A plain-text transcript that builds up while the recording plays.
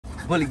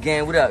Bully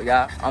Gang, what up,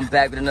 y'all? I'm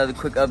back with another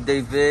quick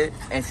update vid,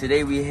 and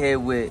today we here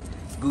with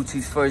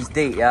Gucci's first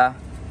date, y'all.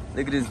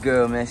 Look at this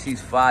girl, man. She's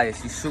fire.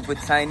 She's super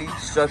tiny.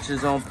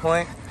 Structure's on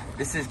point.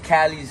 This is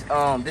Callie's.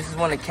 This is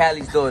one of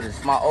Callie's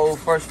daughters. My old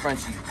first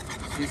Frenchie.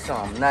 She's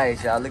something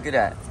nice, y'all. Look at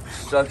that.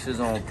 Structure's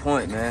on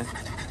point, man.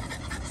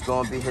 It's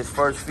gonna be his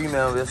first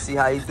female. We'll see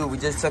how he do. We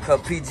just took her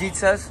PG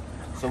test,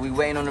 so we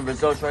waiting on the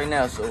results right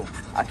now. So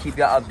I'll keep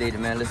y'all updated,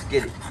 man. Let's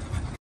get it.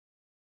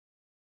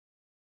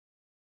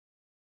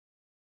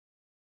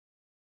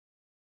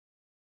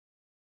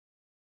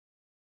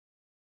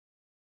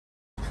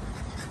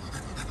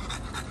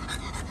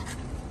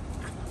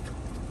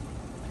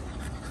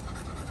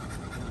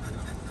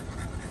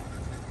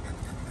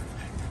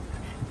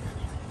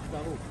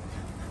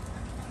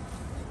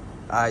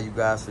 Alright, you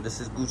guys, so this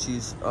is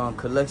Gucci's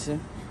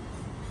collection.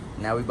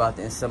 Now we about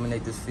to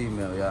inseminate this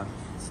female, y'all.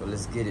 So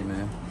let's get it,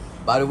 man.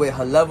 By the way,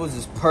 her levels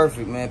is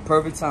perfect, man.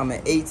 Perfect time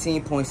at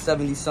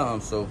 18.70 something.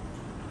 So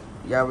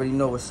y'all already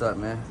know what's up,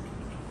 man.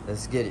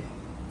 Let's get it.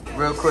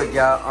 Real quick,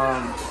 y'all.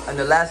 In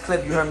the last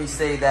clip, you heard me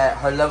say that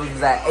her levels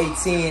was at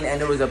 18 and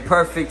it was a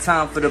perfect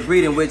time for the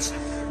breeding, which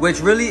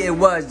really it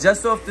was.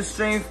 Just off the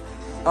strength,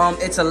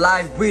 it's a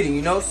live breeding,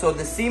 you know? So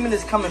the semen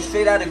is coming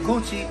straight out of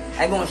Gucci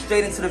and going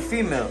straight into the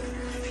female.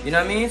 You know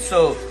what I mean?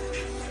 So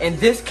in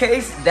this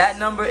case, that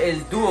number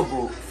is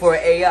doable for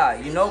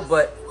AI, you know?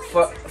 But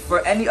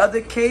for any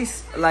other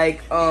case,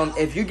 like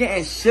if you're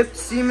getting shipped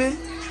semen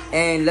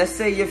and let's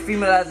say your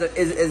female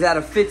is at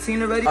a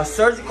 15 already, a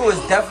surgical is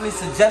definitely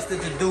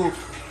suggested to do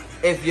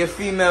if your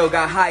female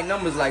got high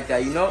numbers like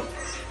that, you know?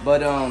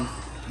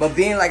 But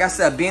being, like I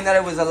said, being that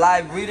it was a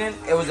live breeding,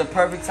 it was a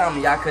perfect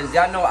time, y'all, because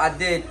y'all know I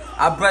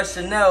bred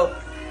Chanel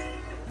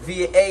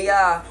via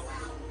AI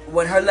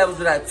when her levels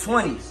were at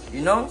 20,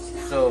 you know?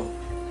 So,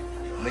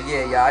 but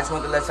yeah, y'all, I just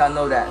want to let y'all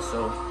know that.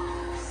 So,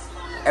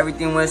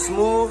 everything went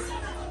smooth,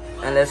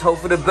 and let's hope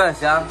for the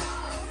best, y'all.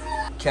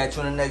 Catch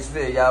you on the next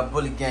video, y'all.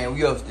 Bully Gang,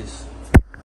 we off this.